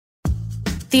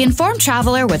The Informed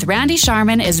Traveler with Randy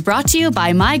Sharman is brought to you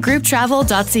by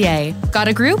mygrouptravel.ca. Got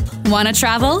a group? Want to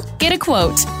travel? Get a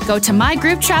quote. Go to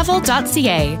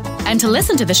mygrouptravel.ca. And to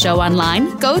listen to the show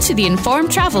online, go to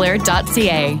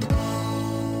theinformedtraveler.ca.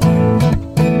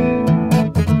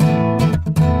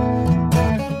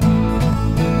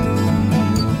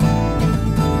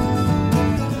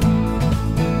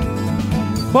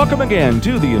 Welcome again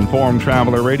to the Informed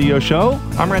Traveler Radio Show.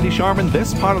 I'm Randy Sharman.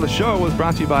 This part of the show is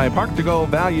brought to you by Park to Go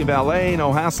Value Valet.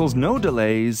 No hassles, no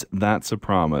delays. That's a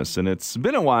promise. And it's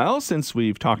been a while since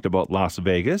we've talked about Las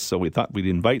Vegas, so we thought we'd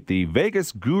invite the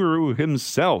Vegas guru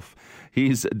himself.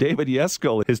 He's David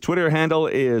Yeskel. His Twitter handle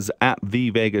is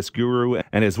 @TheVegasGuru,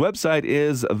 and his website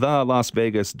is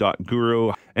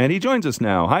thelasvegas.guru. And he joins us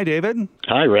now. Hi, David.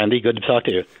 Hi, Randy. Good to talk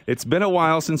to you. It's been a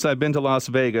while since I've been to Las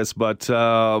Vegas, but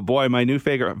boy, my new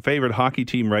favorite hockey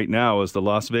team right now is the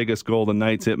Las Vegas Golden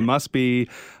Knights. It must be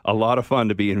a lot of fun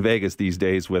to be in Vegas these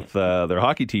days with their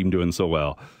hockey team doing so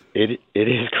well. It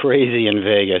is crazy in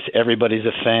Vegas. Everybody's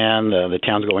a fan. The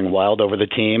town's going wild over the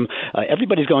team.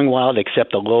 Everybody's going wild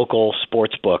except the local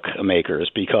sports book makers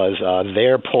because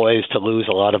they're poised to lose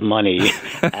a lot of money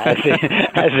as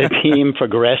the team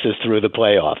progresses through the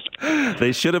playoffs.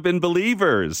 They should have been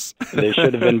believers. They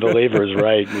should have been believers,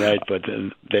 right. But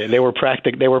they were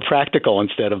practical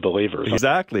instead of believers.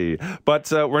 Exactly.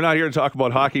 But we're not here to talk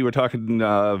about hockey. We're talking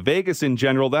Vegas in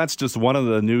general. That's just one of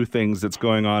the new things that's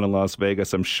going on in Las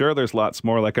Vegas. I'm sure there's lots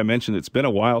more. Like I mentioned, it's been a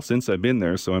while since I've been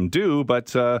there, so I'm due.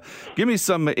 But give me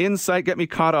some insight. Get me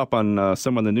caught up on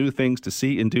some of the new things to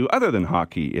see and do other than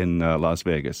hockey in Las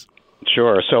Vegas.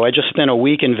 Sure. So I just spent a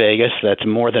week in Vegas. That's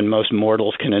more than most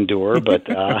mortals can endure, but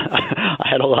I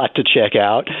had a lot to check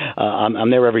out. I'm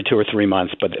there every 2 or 3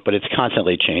 months, but it's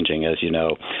constantly changing, as you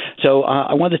know. So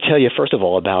I wanted to tell you, first of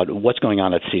all, about what's going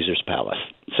on at Caesars Palace.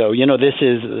 So,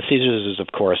 Caesars is,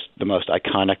 of course, the most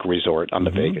iconic resort on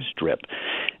the Vegas Strip.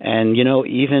 And,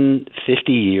 even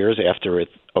 50 years after it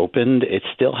opened, it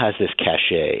still has this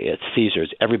cachet. It's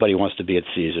Caesars. Everybody wants to be at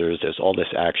Caesars. There's all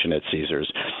this action at Caesars.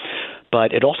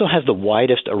 But it also has the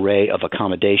widest array of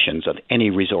accommodations of any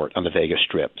resort on the Vegas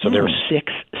Strip. So there are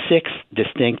six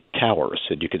distinct towers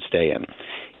that you could stay in.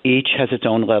 Each has its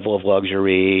own level of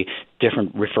luxury,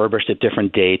 refurbished at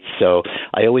different dates. So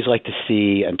I always like to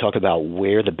see and talk about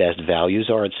where the best values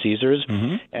are at Caesars.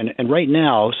 And right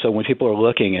now, so when people are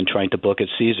looking and trying to book at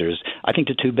Caesars, I think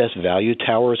the two best value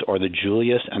towers are the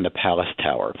Julius and the Palace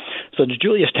Tower. So the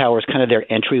Julius Tower is kind of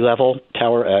their entry-level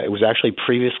tower. It was actually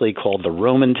previously called the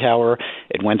Roman Tower.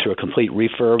 It went through a complete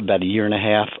refurb about a year and a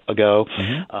half ago.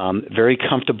 Very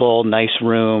comfortable, nice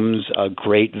rooms, a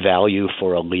great value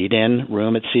for a lead-in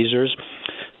room at Caesars.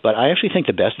 But I actually think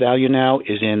the best value now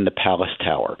is in the Palace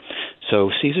Tower. So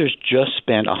Caesars just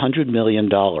spent $100 million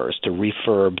to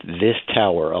refurb this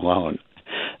tower alone.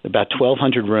 About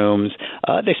 1,200 rooms.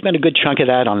 They spent a good chunk of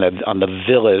that on the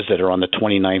villas that are on the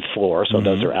 29th floor, so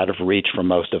those are out of reach for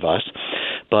most of us.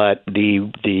 But the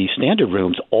standard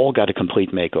rooms all got a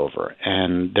complete makeover,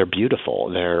 and they're beautiful.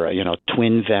 They're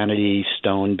twin vanity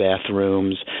stone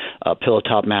bathrooms, pillow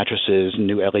top mattresses,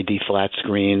 new LED flat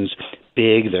screens.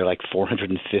 Big. They're like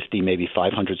 450, maybe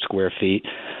 500 square feet.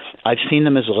 I've seen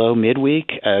them as low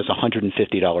midweek as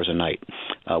 $150 a night,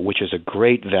 which is a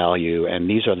great value. And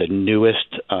these are the newest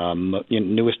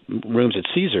rooms at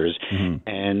Caesars,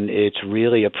 and it's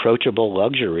really approachable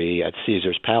luxury at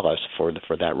Caesars Palace for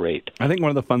that rate. I think one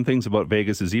of the fun things about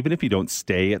Vegas is even if you don't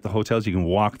stay at the hotels, you can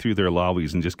walk through their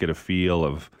lobbies and just get a feel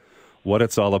of what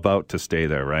it's all about to stay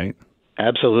there, right?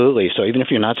 Absolutely. So even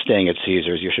if you're not staying at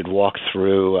Caesars, you should walk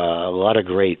through a lot of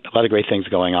great things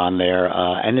going on there.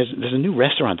 And there's a new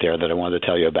restaurant there that I wanted to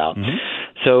tell you about.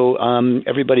 So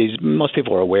most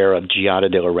people are aware of Giada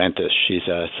De Laurentiis. She's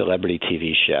a celebrity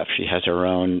TV chef. She has her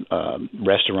own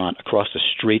restaurant across the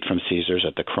street from Caesars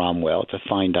at the Cromwell. It's a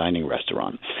fine dining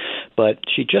restaurant. But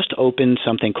she just opened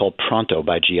something called Pronto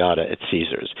by Giada at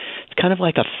Caesars. It's kind of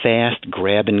like a fast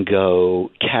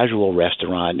grab-and-go casual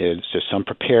restaurant. There's some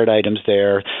prepared items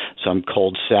there, some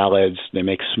cold salads. They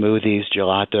make smoothies,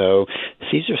 gelato.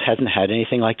 Caesars hasn't had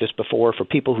anything like this before. For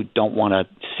people who don't want to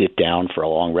sit down for a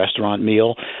long restaurant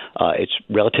meal, it's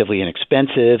relatively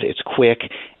inexpensive, it's quick,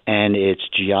 and it's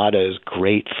Giada's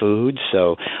great food.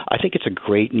 So I think it's a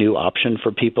great new option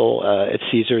for people at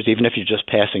Caesars, even if you're just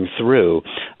passing through.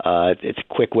 It's a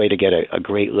quick way to get a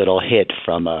great little hit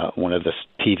from one of the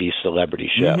TV celebrity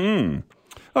chefs.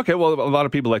 Okay, well, a lot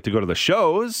of people like to go to the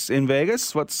shows in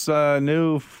Vegas. What's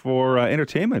new for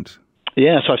entertainment?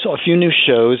 Yeah, so I saw a few new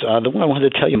shows. The one I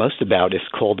wanted to tell you most about is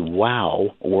called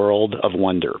Wow, World of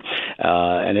Wonder.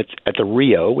 And it's at the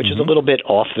Rio, which is a little bit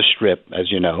off the strip,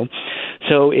 as you know.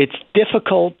 So it's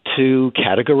difficult to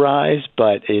categorize,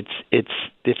 but it's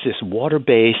this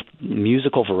water-based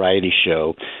musical variety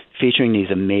show featuring these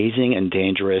amazing and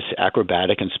dangerous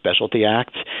acrobatic and specialty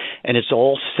acts, and it's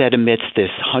all set amidst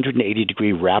this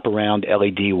 180-degree wraparound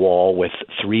LED wall with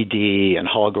 3D and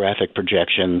holographic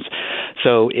projections.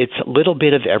 So it's a little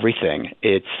bit of everything.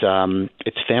 It's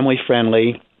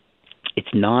family-friendly. It's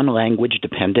non-language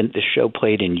dependent. This show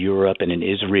played in Europe and in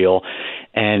Israel,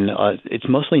 and it's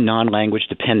mostly non-language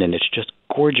dependent. It's just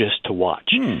gorgeous to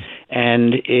watch.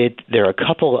 And there are a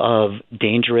couple of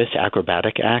dangerous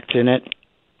acrobatic acts in it.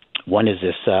 One is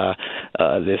this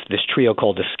trio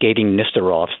called the Skating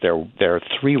Nisterovs. There are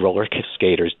 3 roller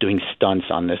skaters doing stunts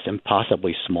on this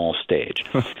impossibly small stage.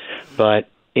 But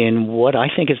in what I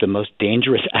think is the most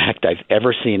dangerous act I've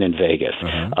ever seen in Vegas,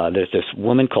 there's this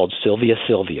woman called Sylvia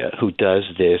who does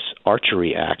this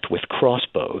archery act with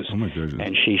crossbows. Oh my goodness.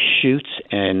 And she shoots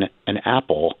an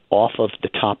apple off of the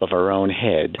top of her own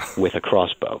head with a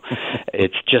crossbow.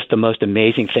 It's just the most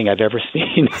amazing thing I've ever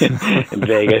seen in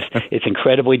Vegas. It's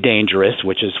incredibly dangerous,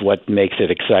 which is what makes it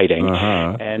exciting.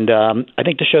 And I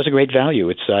think the show's a great value.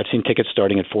 I've seen tickets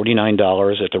starting at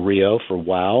 $49 at the Rio for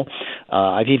WOW.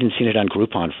 I've even seen it on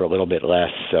Groupon for a little bit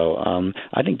less. So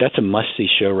I think that's a must-see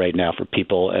show right now for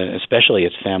people, especially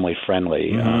it's family-friendly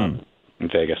in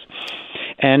Vegas.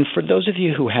 And for those of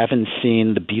you who haven't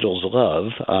seen The Beatles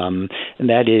Love, and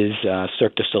that is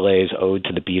Cirque du Soleil's Ode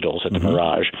to the Beatles at the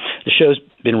Mirage, the show's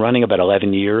been running about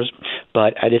 11 years,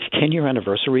 but at its 10-year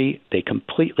anniversary, they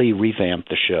completely revamped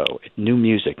the show. New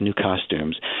music, new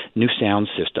costumes, new sound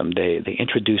system. They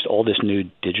introduced all this new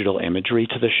digital imagery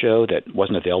to the show that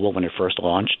wasn't available when it first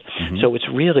launched. So it's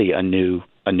really a new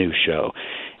show.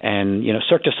 And,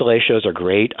 Cirque du Soleil shows are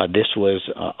great. This was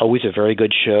always a very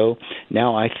good show.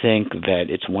 Now I think that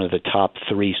it's one of the top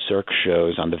 3 Cirque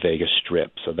shows on the Vegas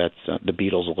Strip. So that's The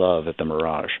Beatles Love at the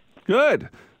Mirage. Good.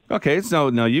 Okay, so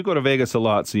now you go to Vegas a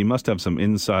lot, so you must have some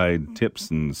inside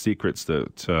tips and secrets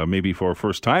that maybe for a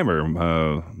first-timer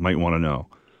might want to know.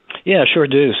 Yeah, sure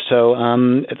do. So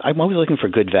I'm always looking for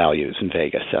good values in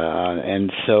Vegas.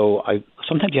 And so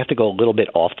sometimes you have to go a little bit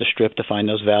off the Strip to find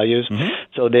those values.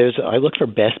 So I look for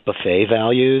best buffet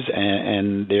values,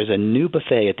 and there's a new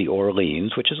buffet at the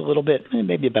Orleans, which is a little bit,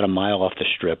 maybe about a mile off the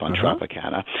Strip on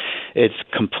Tropicana. It's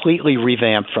completely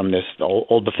revamped from this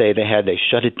old buffet they had. They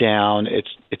shut it down.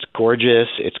 It's gorgeous.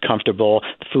 It's comfortable.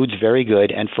 The food's very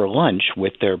good. And for lunch,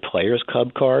 with their Players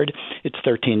Club card, it's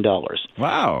 $13.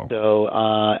 Wow. So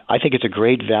I think it's a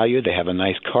great value. They have a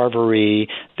nice carvery.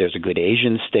 There's a good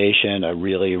Asian station, a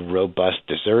really robust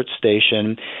dessert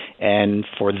station. And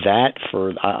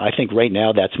I think right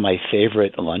now that's my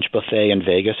favorite lunch buffet in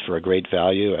Vegas for a great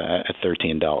value at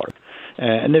 $13.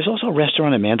 And there's also a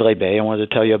restaurant in Mandalay Bay I wanted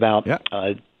to tell you about.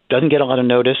 Yeah. Doesn't get a lot of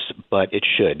notice, but it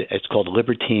should. It's called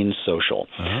Libertine Social.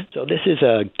 So this is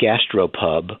a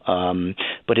gastropub,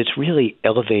 but it's really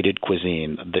elevated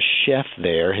cuisine. The chef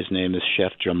there, his name is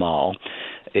Chef Jamal,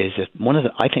 is one of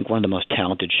the most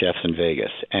talented chefs in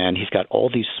Vegas. And he's got all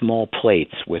these small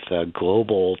plates with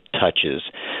global touches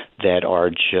that are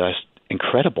just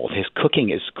incredible. His cooking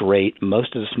is great.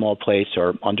 Most of the small plates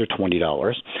are under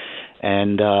 $20.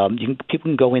 And people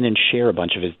can go in and share a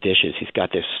bunch of his dishes. He's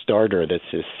got this starter that's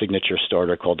his signature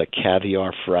starter called a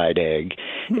caviar fried egg.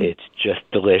 It's just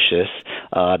delicious.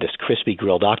 This crispy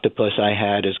grilled octopus I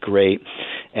had is great.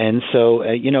 And so,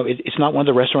 it's not one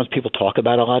of the restaurants people talk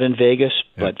about a lot in Vegas,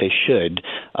 but they should.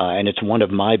 And it's one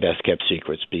of my best kept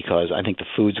secrets because I think the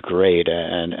food's great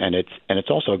and it's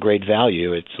also a great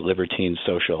value. It's Libertine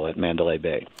Social at Mandalay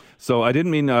Bay. So I don't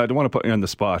want to put you on the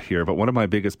spot here, but one of my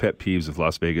biggest pet peeves of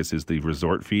Las Vegas is the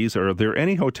resort fees. Are there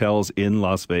any hotels in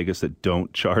Las Vegas that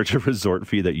don't charge a resort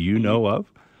fee that you know of?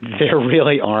 There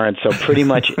really aren't. So pretty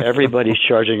much everybody's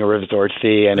charging a resort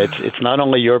fee, and it's not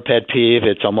only your pet peeve,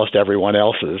 it's almost everyone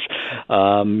else's.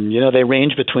 They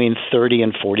range between $30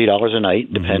 and $40 a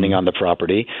night, depending on the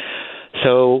property.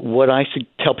 So what I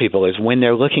tell people is when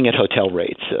they're looking at hotel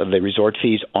rates, the resort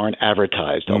fees aren't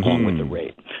advertised along with the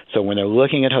rate. So when they're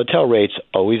looking at hotel rates,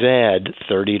 always add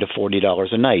 $30 to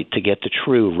 $40 a night to get the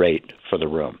true rate for the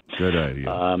room. Good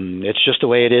idea. It's just the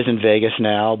way it is in Vegas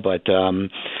now, but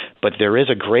there is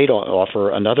a great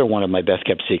offer, another one of my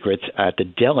best-kept secrets, at the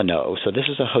Delano. So this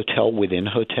is a hotel within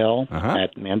hotel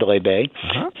at Mandalay Bay.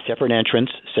 Separate entrance,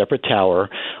 separate tower,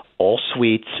 all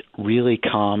suites, really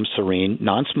calm, serene,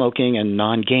 non-smoking and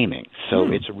non-gaming.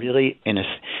 So it's really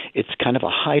it's kind of a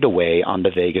hideaway on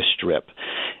the Vegas Strip.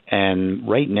 And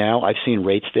right now, I've seen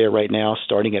rates there right now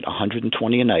starting at $120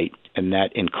 a night, and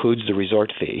that includes the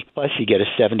resort fee. Plus, you get a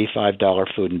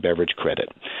 $75 food and beverage credit.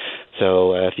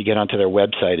 So if you get onto their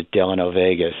website at Delano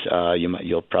Vegas,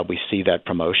 you'll probably see that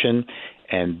promotion.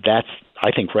 And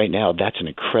I think right now that's an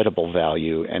incredible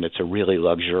value, and it's a really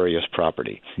luxurious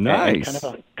property. Nice.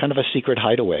 And kind of a secret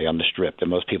hideaway on the Strip that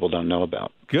most people don't know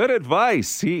about. Good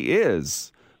advice. He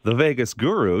is the Vegas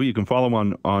Guru. You can follow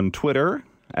him on Twitter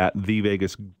at The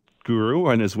Vegas Guru,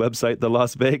 and his website,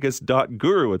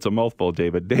 thelasvegas.guru. It's a mouthful,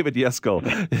 David. David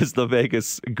Yeskel is the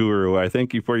Vegas Guru. I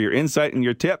thank you for your insight and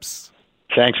your tips.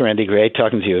 Thanks, Randy. Great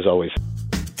talking to you as always.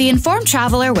 The Informed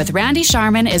Traveler with Randy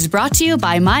Sharman is brought to you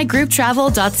by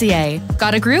mygrouptravel.ca.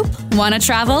 Got a group? Want to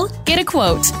travel? Get a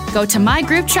quote. Go to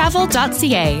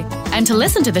mygrouptravel.ca. And to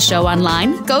listen to the show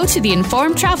online, go to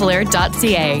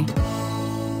theinformedtraveler.ca.